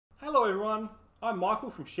Hello everyone, I'm Michael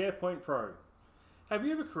from SharePoint Pro. Have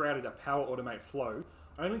you ever created a Power Automate flow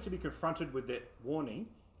only to be confronted with the warning,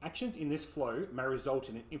 actions in this flow may result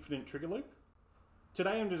in an infinite trigger loop?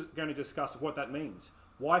 Today I'm going to discuss what that means,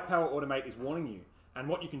 why Power Automate is warning you, and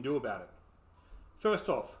what you can do about it. First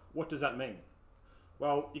off, what does that mean?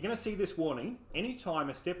 Well, you're going to see this warning anytime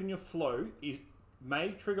a step in your flow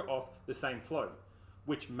may trigger off the same flow,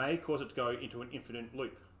 which may cause it to go into an infinite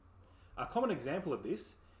loop. A common example of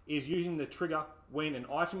this is using the trigger when an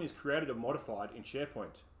item is created or modified in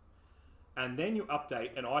SharePoint. And then you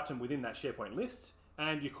update an item within that SharePoint list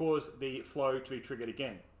and you cause the flow to be triggered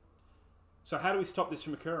again. So how do we stop this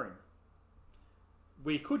from occurring?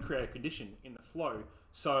 We could create a condition in the flow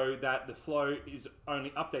so that the flow only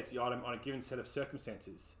updates the item on a given set of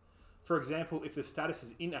circumstances. For example, if the status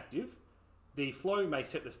is inactive, the flow may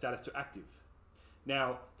set the status to active.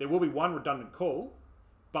 Now, there will be one redundant call,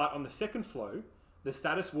 but on the second flow, the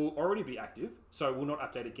status will already be active, so it will not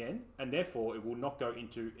update again, and therefore it will not go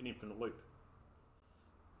into an infinite loop.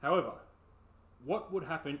 However, what would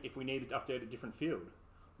happen if we needed to update a different field?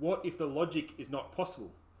 What if the logic is not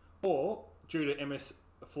possible? Or, due to MS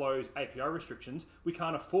Flow's API restrictions, we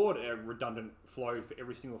can't afford a redundant flow for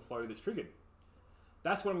every single flow that's triggered.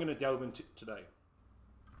 That's what I'm going to delve into today.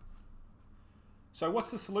 So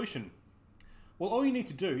what's the solution? Well, all you need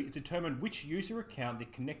to do is determine which user account the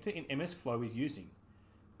connector in MS Flow is using.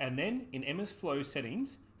 And then in MS Flow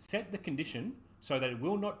settings, set the condition so that it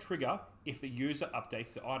will not trigger if the user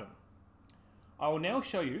updates the item. I will now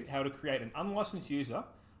show you how to create an unlicensed user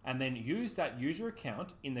and then use that user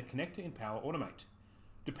account in the connector in Power Automate.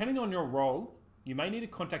 Depending on your role, you may need to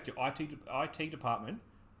contact your IT department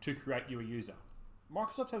to create you a user.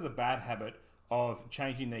 Microsoft has a bad habit of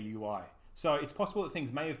changing their UI. So it's possible that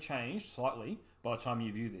things may have changed slightly by the time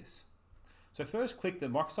you view this. So first click the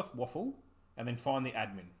Microsoft waffle and then find the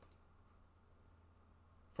admin.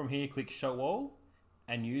 From here click Show All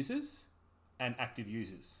and Users and Active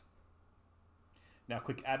Users. Now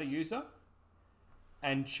click Add a User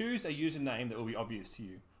and choose a username that will be obvious to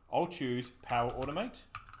you. I'll choose Power Automate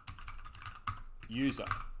User.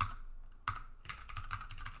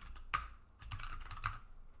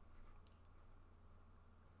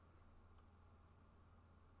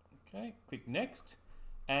 Okay, click Next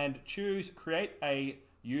and choose Create a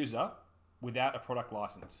User without a product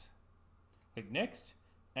license. Click Next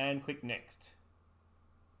and click Next.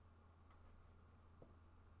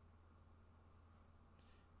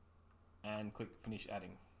 And click Finish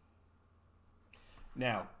Adding.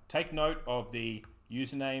 Now, take note of the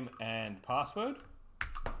username and password.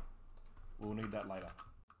 We'll need that later.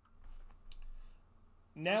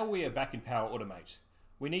 Now we are back in Power Automate.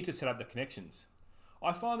 We need to set up the connections.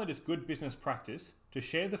 I find that it's good business practice to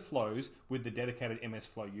share the flows with the dedicated MS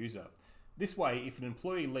Flow user. This way, if an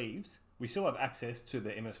employee leaves, we still have access to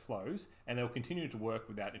the MS Flows and they'll continue to work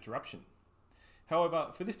without interruption. However,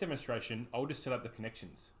 for this demonstration, I'll just set up the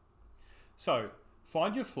connections. So,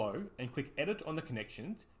 find your flow and click Edit on the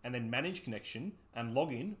connections and then Manage Connection and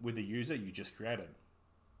log in with the user you just created.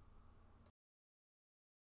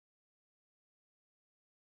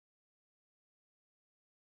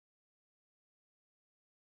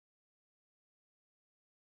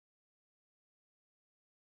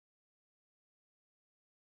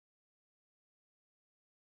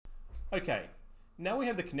 Okay, now we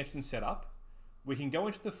have the connection set up, we can go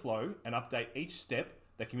into the flow and update each step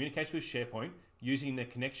that communicates with SharePoint using the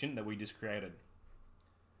connection that we just created.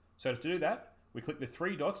 So to do that, we click the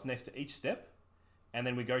three dots next to each step and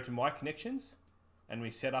then we go to My Connections and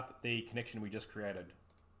we set up the connection we just created.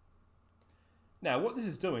 Now what this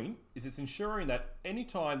is doing is it's ensuring that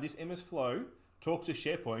anytime this MS Flow talks to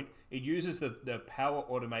SharePoint, it uses the Power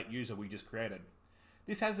Automate user we just created.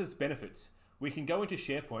 This has its benefits. We can go into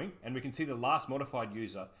SharePoint and we can see the last modified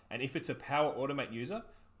user, and if it's a Power Automate user,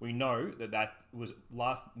 we know that that was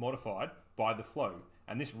last modified by the flow,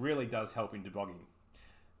 and this really does help in debugging.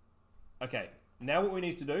 Okay, now what we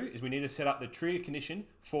need to do is we need to set up the trigger condition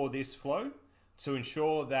for this flow to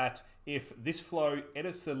ensure that if this flow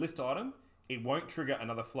edits the list item, it won't trigger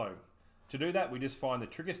another flow. To do that, we just find the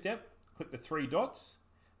trigger step, click the three dots,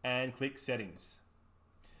 and click Settings.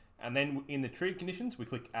 And then in the trigger conditions, we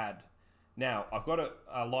click Add. Now, I've got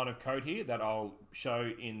a line of code here that I'll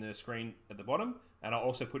show in the screen at the bottom, and I'll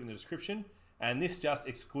also put in the description. And this just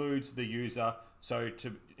excludes the user, so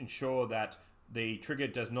to ensure that the trigger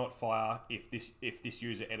does not fire if this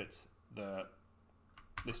user edits the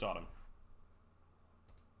list item.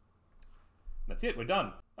 That's it, we're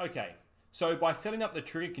done. Okay, so by setting up the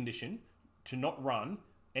trigger condition to not run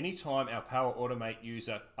anytime our Power Automate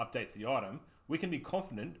user updates the item, we can be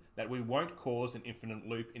confident that we won't cause an infinite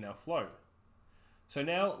loop in our flow. So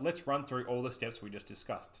now let's run through all the steps we just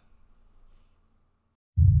discussed.